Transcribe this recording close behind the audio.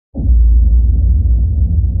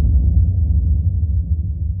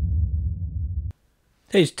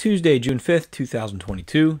Today's Tuesday, June 5th,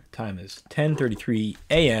 2022. Time is 10:33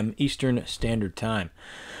 a.m. Eastern Standard Time.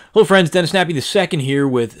 Hello friends, Dennis Snappy II here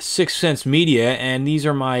with Sixth Sense Media, and these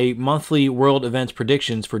are my monthly world events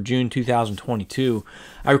predictions for June 2022.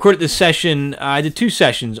 I recorded this session, I did two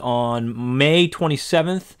sessions on May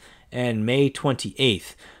 27th and May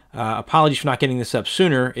 28th. Apologies for not getting this up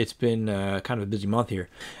sooner. It's been kind of a busy month here.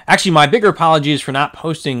 Actually, my bigger apology is for not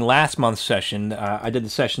posting last month's session. I did the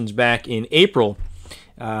sessions back in April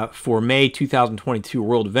for May 2022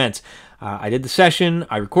 world events. I did the session,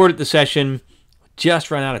 I recorded the session,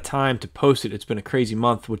 just ran out of time to post it. It's been a crazy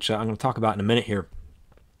month, which I'm going to talk about in a minute here.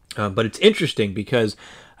 But it's interesting because,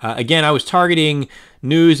 again, I was targeting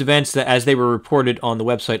news events that as they were reported on the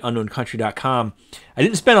website unknowncountry.com. I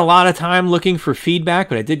didn't spend a lot of time looking for feedback,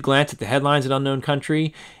 but I did glance at the headlines at Unknown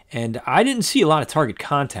Country, and I didn't see a lot of target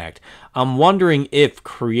contact. I'm wondering if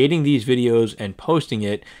creating these videos and posting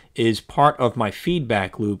it is part of my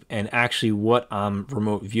feedback loop, and actually what I'm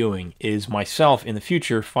remote viewing is myself in the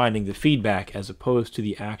future finding the feedback as opposed to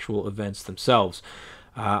the actual events themselves.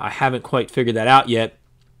 I haven't quite figured that out yet.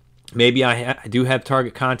 Maybe I do have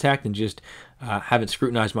target contact and just haven't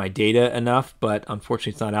scrutinized my data enough, but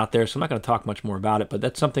unfortunately it's not out there, so I'm not going to talk much more about it. But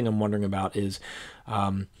that's something I'm wondering about, is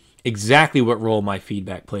exactly what role my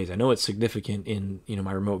feedback plays. I know it's significant in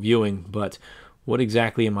my remote viewing, but what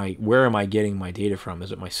exactly where am I getting my data from?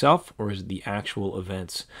 Is it myself or is it the actual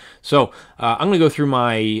events? So I'm going to go through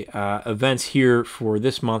my events here for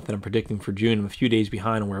this month that I'm predicting for June. I'm a few days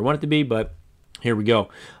behind on where I want it to be, but here we go.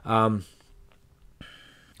 I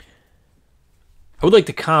would like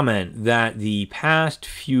to comment that the past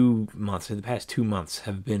few months, the past 2 months,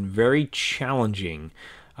 have been very challenging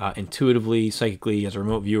intuitively, psychically, as a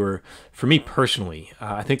remote viewer, for me personally.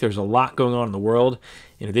 I think there's a lot going on in the world.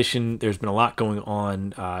 In addition, there's been a lot going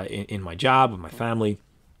on in my job, with my family,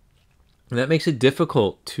 and that makes it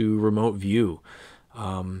difficult to remote view.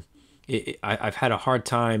 I've had a hard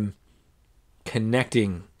time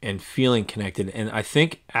connecting and feeling connected, and I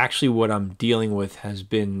think actually what I'm dealing with has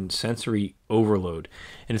been sensory overload,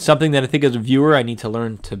 and it's something that I think as a viewer I need to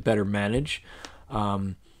learn to better manage.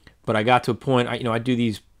 But I got to a point, I do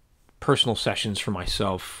these personal sessions for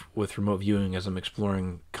myself with remote viewing as I'm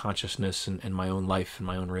exploring consciousness and my own life and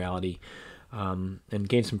my own reality, and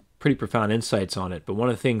gained some pretty profound insights on it. But one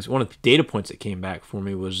of the data points that came back for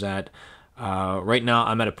me was that right now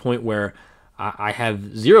I'm at a point where I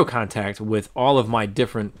have zero contact with all of my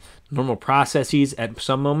different normal processes at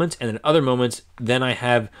some moments, and at other moments, then I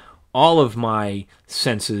have all of my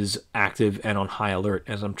senses active and on high alert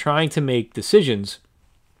as I'm trying to make decisions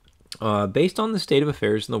based on the state of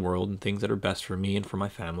affairs in the world and things that are best for me and for my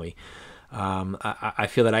family. I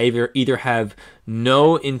feel that I either have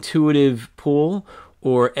no intuitive pull,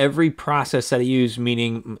 or every process that I use,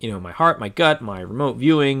 meaning my heart, my gut, my remote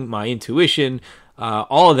viewing, my intuition,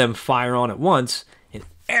 all of them fire on at once, and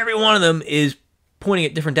every one of them is pointing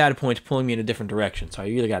at different data points, pulling me in a different direction. So I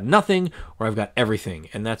either got nothing or I've got everything,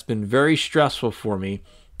 and that's been very stressful for me.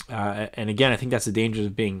 And again, I think that's the danger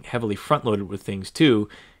of being heavily front-loaded with things too,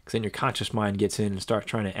 because then your conscious mind gets in and starts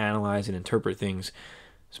trying to analyze and interpret things.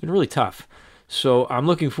 It's been really tough. So I'm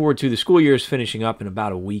looking forward to the school year is finishing up in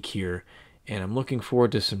about a week here, and I'm looking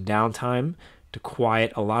forward to some downtime to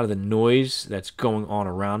quiet a lot of the noise that's going on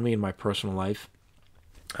around me in my personal life.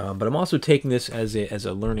 But I'm also taking this as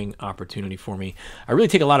a learning opportunity for me. I really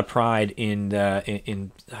take a lot of pride in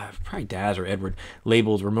probably Daz or Edward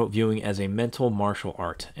labeled remote viewing as a mental martial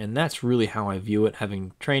art, and that's really how I view it.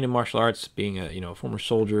 Having trained in martial arts, being a former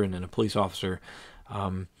soldier and then a police officer,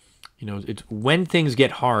 it's when things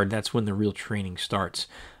get hard, that's when the real training starts.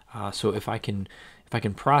 So if I can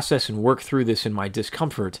process and work through this in my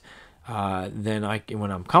discomfort, then when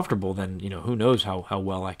I'm comfortable, then who knows how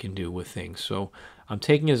well I can do with things. So I'm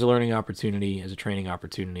taking it as a learning opportunity, as a training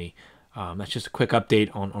opportunity. That's just a quick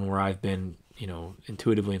update on where I've been,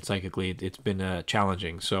 intuitively and psychically. It's been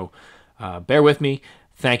challenging. So bear with me.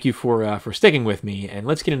 Thank you for sticking with me, and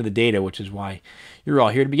let's get into the data, which is why you're all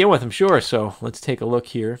here to begin with, I'm sure. So let's take a look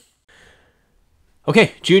here.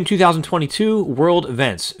 Okay, June 2022 world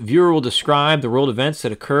events. Viewer will describe the world events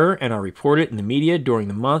that occur and are reported in the media during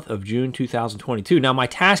the month of June 2022. Now, my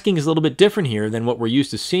tasking is a little bit different here than what we're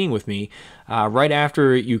used to seeing with me. Right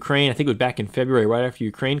after Ukraine, I think it was back in February, right after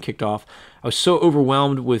Ukraine kicked off, I was so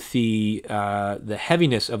overwhelmed with the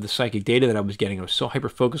heaviness of the psychic data that I was getting. I was so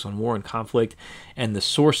hyper-focused on war and conflict and the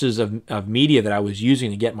sources of media that I was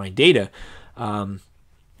using to get my data.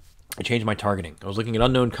 I changed my targeting. I was looking at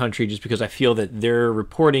unknown country just because I feel that their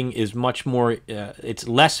reporting is much more, it's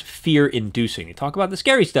less fear-inducing. They talk about the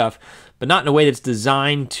scary stuff, but not in a way that's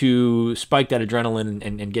designed to spike that adrenaline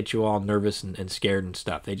and get you all nervous and scared and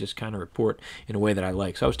stuff. They just kind of report in a way that I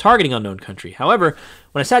like. So I was targeting unknown country. However,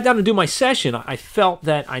 when I sat down to do my session, I felt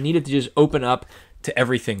that I needed to just open up to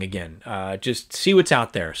everything again, just see what's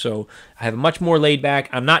out there. So I have much more laid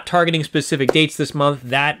back. I'm not targeting specific dates this month.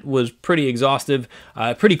 That was pretty exhaustive,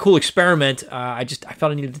 pretty cool experiment. I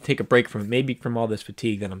felt I needed to take a break from it, maybe from all this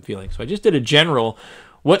fatigue that I'm feeling. So I just did a general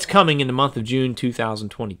what's coming in the month of June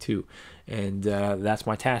 2022, and that's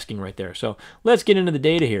my tasking right there. So let's get into the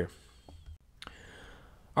data here.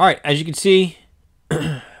 All right, as you can see,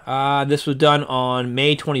 this was done on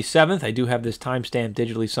May 27th. I do have this timestamp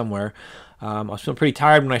digitally somewhere. I was feeling pretty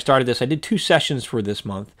tired when I started this. I did 2 sessions for this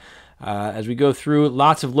month. As we go through,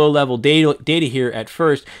 lots of low-level data here at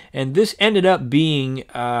first, and this ended up being,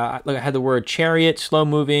 like I had the word chariot,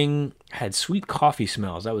 slow-moving, had sweet coffee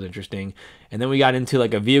smells. That was interesting. And then we got into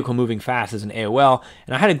like a vehicle moving fast as an AOL,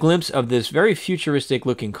 and I had a glimpse of this very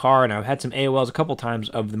futuristic-looking car, and I've had some AOLs a couple times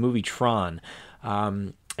of the movie Tron.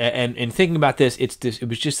 And thinking about this, it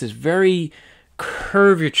was just this very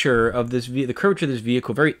curvature of the curvature of this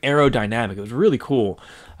vehicle, very aerodynamic. It was really cool.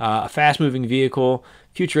 A fast-moving vehicle,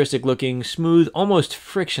 futuristic looking, smooth, almost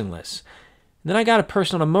frictionless. And then I got a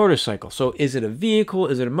person on a motorcycle. So is it a vehicle?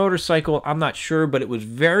 Is it a motorcycle? I'm not sure, but it was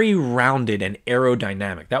very rounded and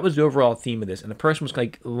aerodynamic. That was the overall theme of this. And the person was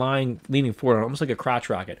like leaning forward, almost like a crotch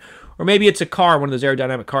rocket. Or maybe it's a car, one of those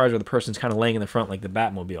aerodynamic cars where the person's kind of laying in the front like the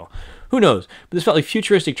Batmobile. Who knows? But this felt like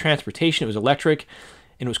futuristic transportation. It was electric.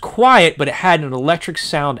 And it was quiet, but it had an electric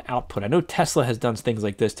sound output. I know Tesla has done things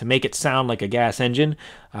like this to make it sound like a gas engine.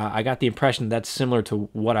 I got the impression that's similar to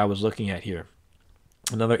what I was looking at here.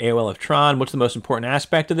 Another AOL of Tron. What's the most important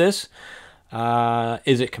aspect of this?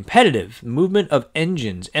 Is it competitive? Movement of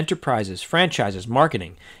engines, enterprises, franchises,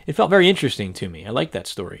 marketing. It felt very interesting to me. I like that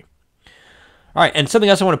story. All right, and something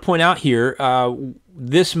else I want to point out here,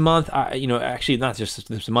 this month, actually not just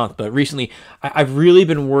this month, but recently, I've really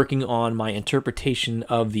been working on my interpretation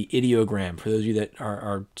of the ideogram. For those of you that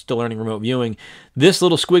are still learning remote viewing, this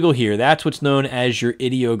little squiggle here, that's what's known as your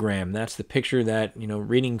ideogram. That's the picture that,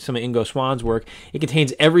 reading some of Ingo Swann's work, it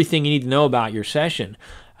contains everything you need to know about your session.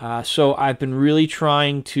 So I've been really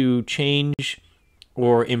trying to change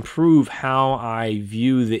or improve how I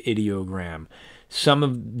view the ideogram. Some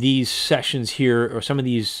of these sessions here, or some of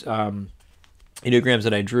these ideograms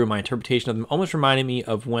that I drew, my interpretation of them almost reminded me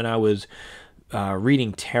of when I was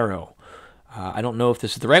reading tarot. I don't know if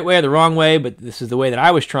this is the right way or the wrong way, but this is the way that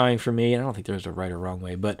I was trying for me. I don't think there's a right or wrong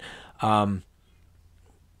way, but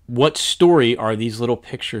what story are these little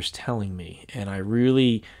pictures telling me? And I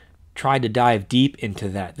really tried to dive deep into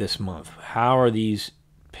that this month. How are these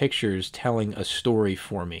pictures telling a story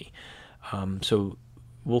for me? So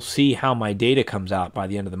we'll see how my data comes out by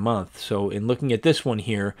the end of the month. So in looking at this one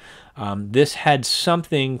here, this had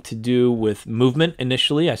something to do with movement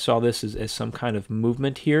initially. I saw this as some kind of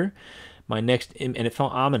movement here. And it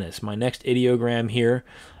felt ominous. My next ideogram here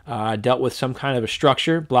dealt with some kind of a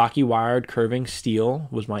structure. Blocky, wired, curving, steel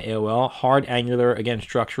was my AOL. Hard, angular, again,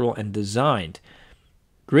 structural, and designed.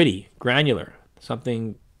 Gritty, granular,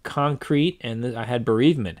 something concrete, and I had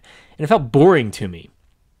bereavement. And it felt boring to me.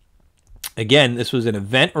 Again, this was an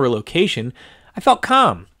event or a location. I felt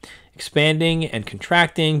calm. Expanding and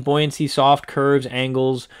contracting, buoyancy, soft curves,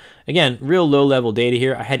 angles. Again, real low-level data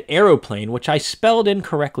here. I had aeroplane, which I spelled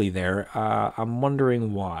incorrectly there. I'm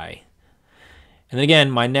wondering why. And then again,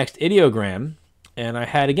 my next ideogram, and I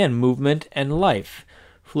had, again, movement and life.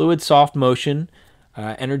 Fluid, soft motion,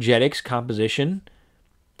 energetics, composition,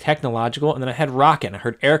 technological, and then I had rocket, and I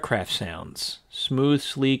heard aircraft sounds. Smooth,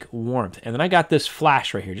 sleek, warmth. And then I got this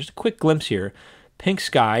flash right here, just a quick glimpse here. Pink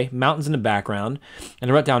sky, mountains in the background, and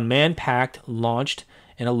I wrote down man-packed, launched,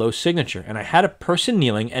 and a low signature. And I had a person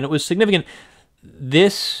kneeling, and it was significant.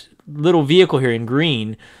 This little vehicle here in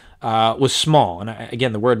green was small, and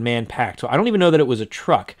again, the word man-packed. So I don't even know that it was a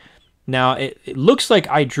truck. Now, it looks like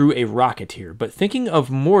I drew a rocket here, but thinking of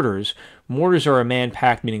mortars, mortars are a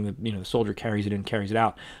man-packed, meaning the soldier carries it in, carries it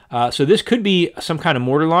out. So this could be some kind of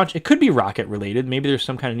mortar launch. It could be rocket-related. Maybe there's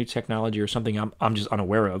some kind of new technology or something I'm just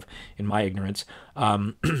unaware of in my ignorance.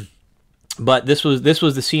 But this was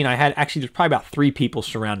the scene I had. Actually, there's probably about 3 people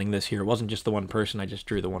surrounding this here. It wasn't just the one person. I just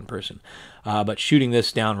drew the one person. But shooting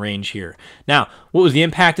this down range here. Now, what was the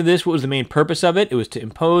impact of this? What was the main purpose of it? It was to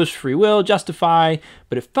impose free will, justify,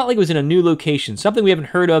 but it felt like it was in a new location, something we haven't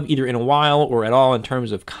heard of either in a while or at all in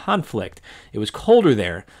terms of conflict. It was colder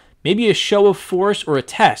there. Maybe a show of force or a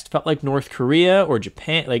test. Felt like North Korea or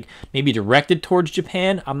Japan, like maybe directed towards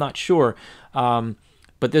Japan. I'm not sure.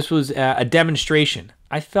 But this was a demonstration.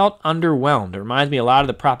 I felt underwhelmed. It reminds me a lot of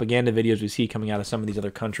the propaganda videos we see coming out of some of these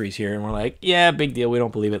other countries here. And we're like, yeah, big deal. We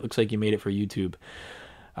don't believe it. Looks like you made it for YouTube.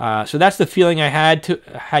 So that's the feeling I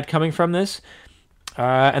had coming from this.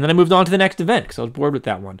 And then I moved on to the next event because I was bored with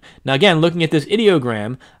that one. Now, again, looking at this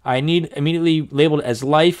ideogram, I need immediately labeled as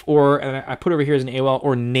life, or and I put over here as an AOL,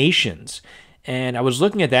 or nations. And I was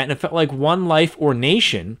looking at that, and it felt like one life or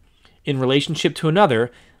nation in relationship to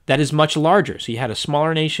another that is much larger. So you had a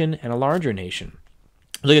smaller nation and a larger nation.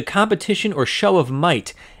 Like a competition or show of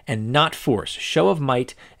might and not force. Show of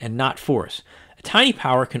might and not force. A tiny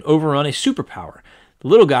power can overrun a superpower. The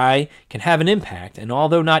little guy can have an impact, and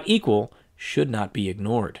although not equal, should not be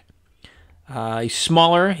ignored. He's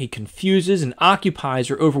smaller, he confuses and occupies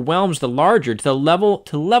or overwhelms the larger to level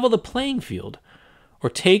the playing field or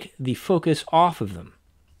take the focus off of them.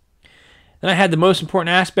 Then I had the most important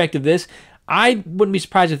aspect of this. I wouldn't be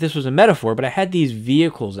surprised if this was a metaphor, but I had these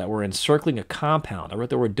vehicles that were encircling a compound. I wrote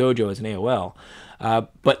the word dojo as an AOL,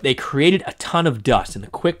 but they created a ton of dust. In the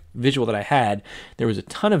quick visual that I had, there was a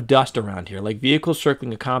ton of dust around here, like vehicles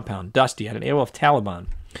circling a compound. Dusty. I had an AOL of Taliban.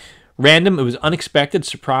 Random, it was unexpected,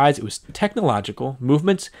 surprise, it was technological,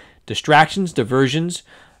 movements, distractions, diversions,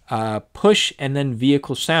 push, and then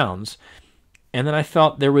vehicle sounds. And then I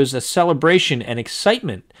felt there was a celebration and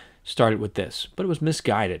excitement started with this, but it was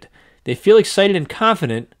misguided. They feel excited and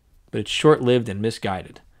confident, but it's short-lived and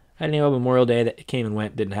misguided. I had an AOL Memorial Day that came and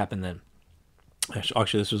went, didn't happen then.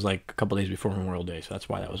 Actually, this was like a couple days before Memorial Day, so that's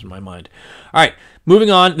why that was in my mind. All right,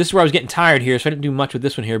 moving on. This is where I was getting tired here, so I didn't do much with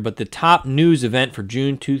this one here, but the top news event for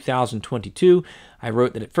June 2022, I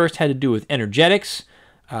wrote that it first had to do with energetics.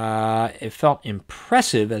 It felt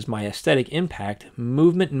impressive as my aesthetic impact,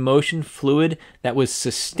 movement and motion, fluid that was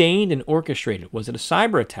sustained and orchestrated. Was it a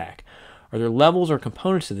cyber attack? Are there levels or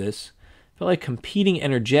components to this? It felt like competing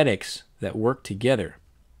energetics that work together.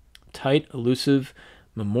 Tight, elusive,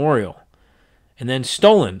 memorial. And then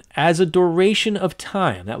stolen as a duration of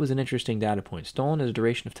time. That was an interesting data point. Stolen as a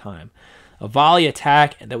duration of time. A volley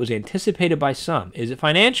attack that was anticipated by some. Is it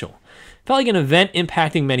financial? Felt like an event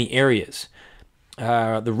impacting many areas.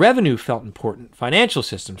 The revenue felt important. Financial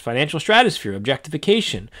systems, financial stratosphere,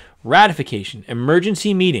 objectification, ratification,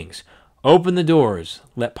 emergency meetings. Open the doors.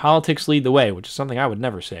 Let politics lead the way, which is something I would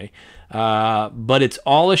never say. But it's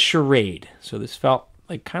all a charade. So this felt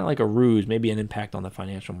like kind of like a ruse, maybe an impact on the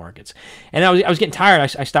financial markets. And I was getting tired.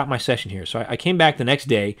 I stopped my session here. So I came back the next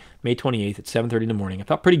day, May 28th at 7:30 in the morning. I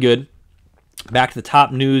felt pretty good. Back to the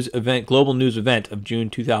top news event, global news event of June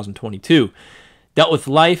 2022. Dealt with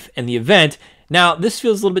life and the event. Now, this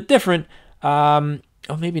feels a little bit different. Oh,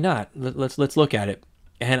 maybe not. Let's look at it.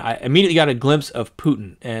 And I immediately got a glimpse of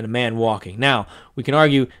Putin and a man walking. Now, we can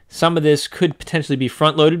argue some of this could potentially be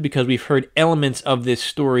front-loaded because we've heard elements of this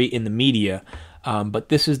story in the media. But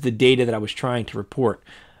this is the data that I was trying to report.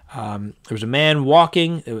 There was a man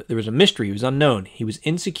walking. There was a mystery. He was unknown. He was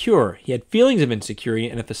insecure. He had feelings of insecurity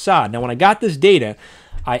and a facade. Now, when I got this data,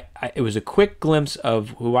 it was a quick glimpse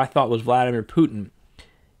of who I thought was Vladimir Putin.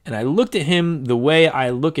 And I looked at him the way I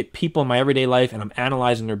look at people in my everyday life, and I'm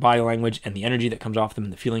analyzing their body language and the energy that comes off them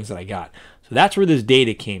and the feelings that I got. So that's where this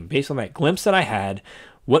data came. Based on that glimpse that I had,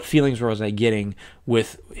 what feelings was I getting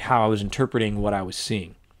with how I was interpreting what I was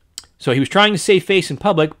seeing. So he was trying to save face in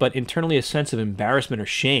public, but internally a sense of embarrassment or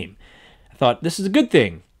shame. I thought, this is a good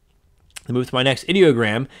thing. I move to my next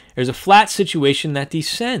ideogram. There's a flat situation that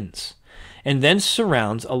descends and then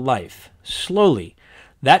surrounds a life. Slowly,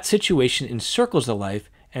 that situation encircles the life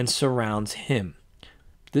and surrounds him.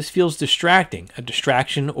 This feels distracting, a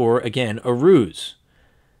distraction or, again, a ruse.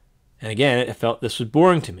 And again, I felt this was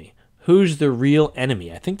boring to me. Who's the real enemy?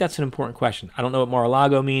 I think that's an important question. I don't know what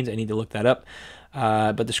Mar-a-Lago means. I need to look that up.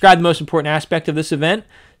 But describe the most important aspect of this event: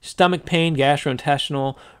 stomach pain,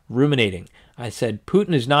 gastrointestinal, ruminating. I said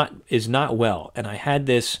Putin is not well, and I had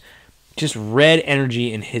this just red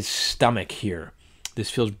energy in his stomach here. This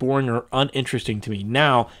feels boring or uninteresting to me.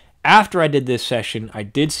 Now, after I did this session, I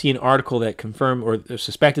did see an article that confirmed or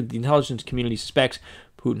suspected the intelligence community suspects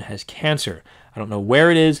Putin has cancer. I don't know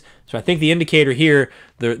where it is, so I think the indicator here,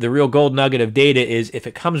 the real gold nugget of data is if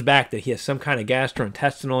it comes back that he has some kind of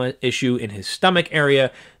gastrointestinal issue in his stomach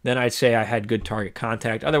area, then I'd say I had good target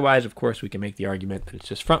contact. Otherwise, of course, we can make the argument that it's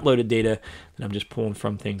just front-loaded data and I'm just pulling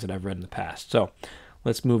from things that I've read in the past. So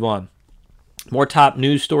let's move on. More top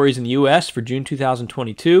news stories in the U.S. for June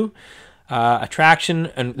 2022. Attraction,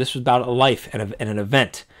 and this was about a life and an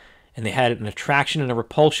event. And they had an attraction and a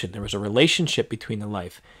repulsion. There was a relationship between the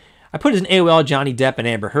life. I put it as an AOL Johnny Depp and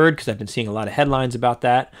Amber Heard because I've been seeing a lot of headlines about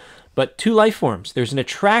that. But two life forms. There's an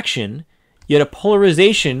attraction, yet a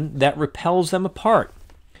polarization that repels them apart.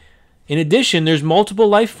 In addition, there's multiple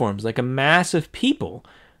life forms, like a mass of people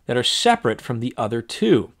that are separate from the other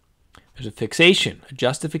two. There's a fixation, a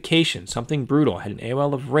justification, something brutal. I had an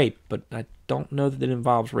AOL of rape, but I don't know that it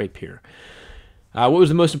involves rape here. What was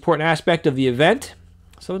the most important aspect of the event?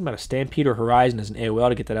 Something about a Stampede or Horizon as an AOL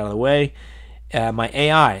to get that out of the way. My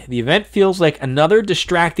AI. The event feels like another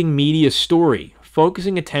distracting media story,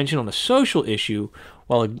 focusing attention on a social issue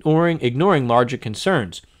while ignoring larger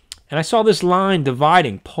concerns. And I saw this line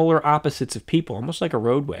dividing polar opposites of people, almost like a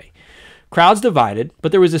roadway. Crowds divided,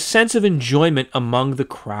 but there was a sense of enjoyment among the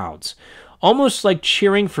crowds, almost like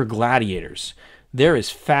cheering for gladiators. There is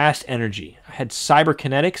fast energy. I had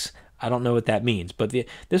cyberkinetics. I don't know what that means, but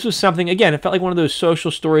this was something, again, it felt like one of those social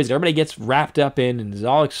stories that everybody gets wrapped up in and is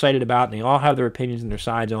all excited about, and they all have their opinions and their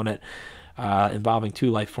sides on it, involving two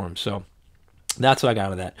life forms. So that's what I got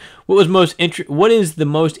out of that. What is the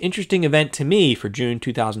most interesting event to me for June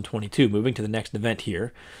 2022? Moving to the next event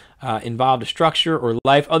here. Involved a structure or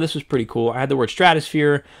life. Oh, this was pretty cool. I had the word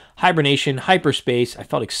stratosphere, hibernation, hyperspace. I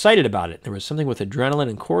felt excited about it. There was something with adrenaline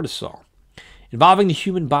and cortisol. Involving the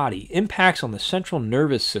human body, impacts on the central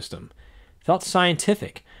nervous system. Felt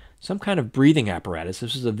scientific. Some kind of breathing apparatus.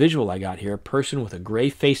 This is a visual I got here. A person with a gray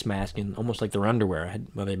face mask and almost like their underwear.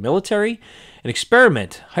 Were they military? An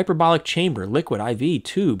experiment. Hyperbolic chamber. Liquid IV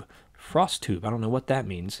tube. Frost tube. I don't know what that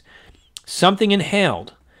means. Something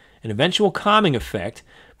inhaled. An eventual calming effect.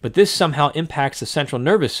 But this somehow impacts the central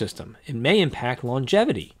nervous system. It may impact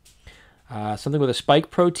longevity. Something with a spike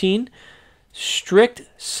protein. Strict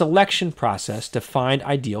selection process to find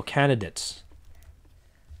ideal candidates.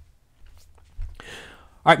 All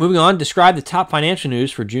right, moving on. Describe the top financial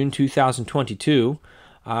news for June 2022.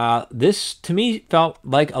 This, to me, felt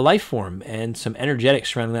like a life form and some energetics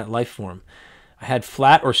surrounding that life form. I had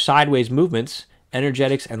flat or sideways movements,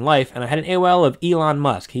 energetics, and life, and I had an AOL of Elon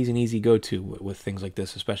Musk. He's an easy go-to with things like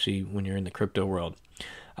this, especially when you're in the crypto world.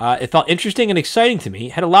 It felt interesting and exciting to me.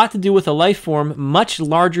 It had a lot to do with a life form much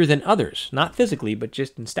larger than others, not physically, but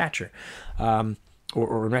just in stature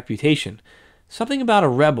or in reputation. Something about a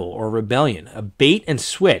rebel or rebellion, a bait and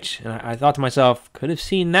switch. And I thought to myself, could have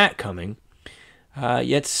seen that coming.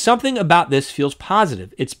 Yet something about this feels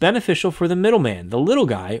positive. It's beneficial for the middleman, the little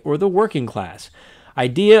guy, or the working class.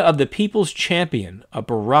 Idea of the people's champion, a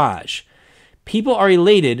barrage. People are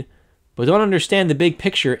elated, but don't understand the big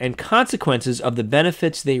picture and consequences of the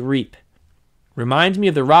benefits they reap. Reminds me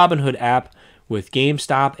of the Robinhood app with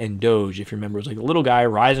GameStop and Doge, if you remember. It was like a little guy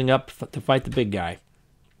rising up to fight the big guy.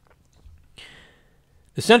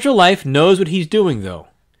 The central life knows what he's doing, though.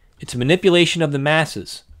 It's a manipulation of the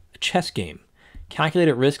masses, a chess game,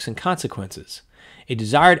 calculated risks and consequences, a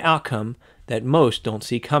desired outcome that most don't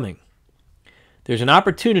see coming. There's an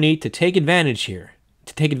opportunity to take advantage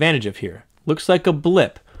of here. Looks like a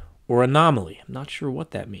blip or anomaly. I'm not sure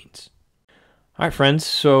what that means. All right, friends,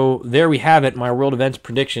 so there we have it, my world events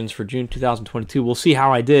predictions for June 2022. We'll see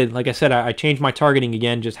how I did. Like I said, I changed my targeting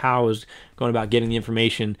again, just how I was going about getting the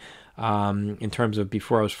information in terms of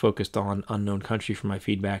before I was focused on unknown country for my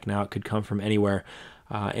feedback. Now it could come from anywhere.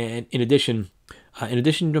 And in addition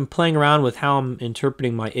to playing around with how I'm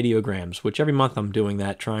interpreting my ideograms, which every month I'm doing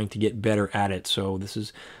that, trying to get better at it. So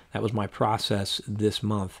that was my process this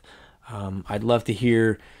month. I'd love to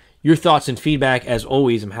hear your thoughts and feedback. As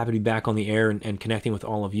always, I'm happy to be back on the air and connecting with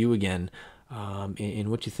all of you again. And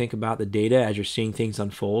what you think about the data as you're seeing things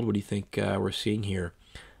unfold. What do you think we're seeing here?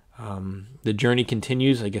 The journey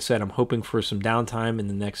continues. Like I said, I'm hoping for some downtime in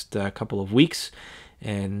the next couple of weeks,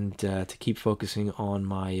 and to keep focusing on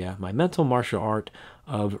my my mental martial art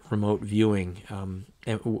of remote viewing.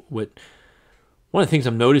 And one of the things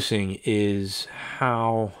I'm noticing is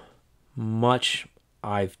how much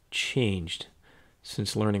I've changed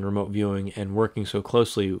since learning remote viewing and working so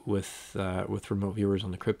closely with remote viewers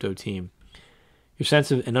on the crypto team. Your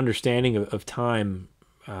sense of an understanding of time,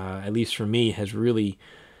 at least for me, has really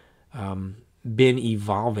been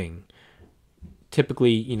evolving.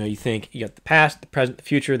 Typically, you think you got the past, the present, the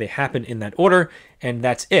future, they happen in that order, and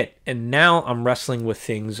that's it. And now I'm wrestling with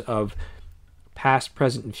things of past,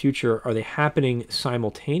 present, and future. Are they happening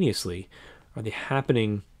simultaneously? Are they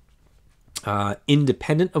happening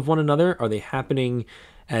independent of one another? Are they happening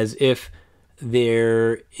as if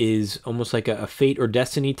there is almost like a fate or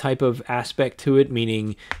destiny type of aspect to it,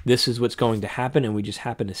 meaning this is what's going to happen and we just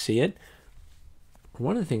happen to see it?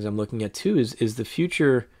 One of the things I'm looking at too is the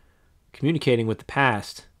future communicating with the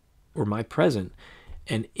past or my present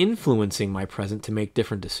and influencing my present to make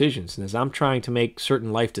different decisions. And as I'm trying to make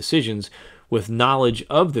certain life decisions, with knowledge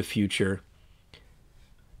of the future,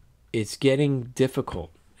 it's getting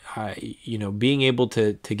difficult. Being able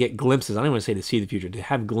to get glimpses, I don't want to say to see the future, to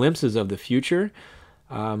have glimpses of the future,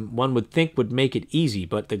 one would think would make it easy,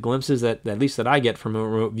 but the glimpses that at least that I get from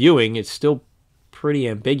remote viewing, it's still pretty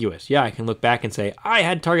ambiguous. Yeah, I can look back and say, I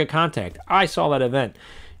had target contact. I saw that event.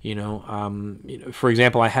 For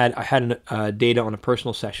example, I had data on a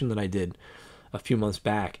personal session that I did a few months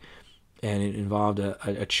back, and it involved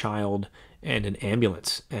a child and an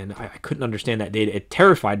ambulance, and I couldn't understand that data. It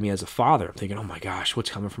terrified me as a father. I'm thinking, oh my gosh, what's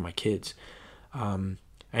coming for my kids? I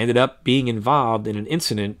ended up being involved in an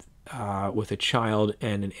incident with a child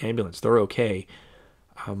and an ambulance. They're okay,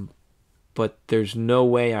 but there's no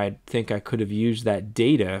way I think I could have used that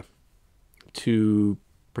data to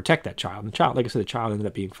protect that child. And the child, like I said, the child ended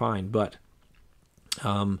up being fine, but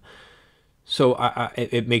so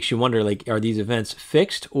it makes you wonder, like, are these events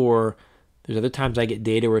fixed, or there's other times I get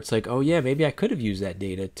data where it's like, oh yeah, maybe I could have used that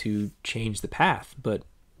data to change the path. But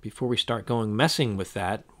before we start messing with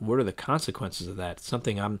that, what are the consequences of that? It's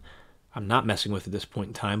something I'm not messing with at this point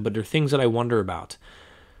in time, but there are things that I wonder about.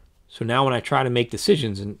 So now when I try to make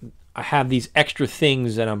decisions, and I have these extra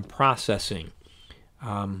things that I'm processing,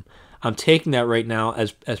 I'm taking that right now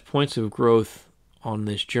as points of growth on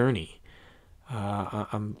this journey.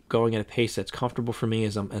 I'm going at a pace that's comfortable for me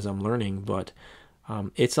as I'm learning, but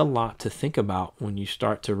it's a lot to think about when you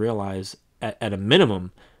start to realize, at a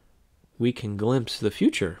minimum, we can glimpse the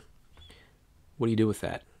future. What do you do with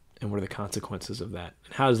that? And what are the consequences of that?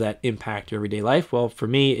 And how does that impact your everyday life? Well, for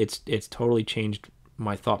me, it's totally changed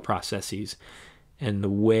my thought processes and the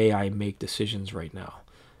way I make decisions right now.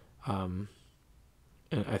 And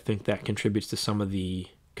I think that contributes to some of the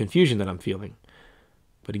confusion that I'm feeling.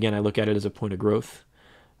 But again, I look at it as a point of growth,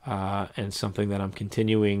 and something that I'm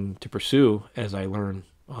continuing to pursue as I learn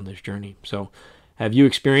on this journey. So have you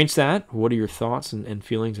experienced that? What are your thoughts and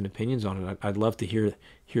feelings and opinions on it? I'd love to hear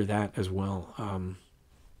that as well,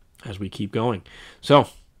 as we keep going. So,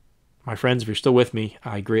 my friends, if you're still with me,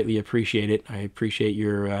 I greatly appreciate it. I appreciate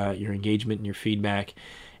your engagement and your feedback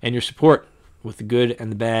and your support with the good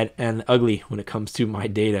and the bad and the ugly when it comes to my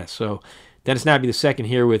data. So, Dennis Nabby II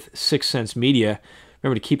here with Sixth Sense Media.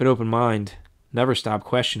 Remember to keep an open mind, never stop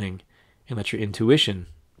questioning, and let your intuition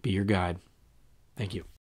be your guide. Thank you.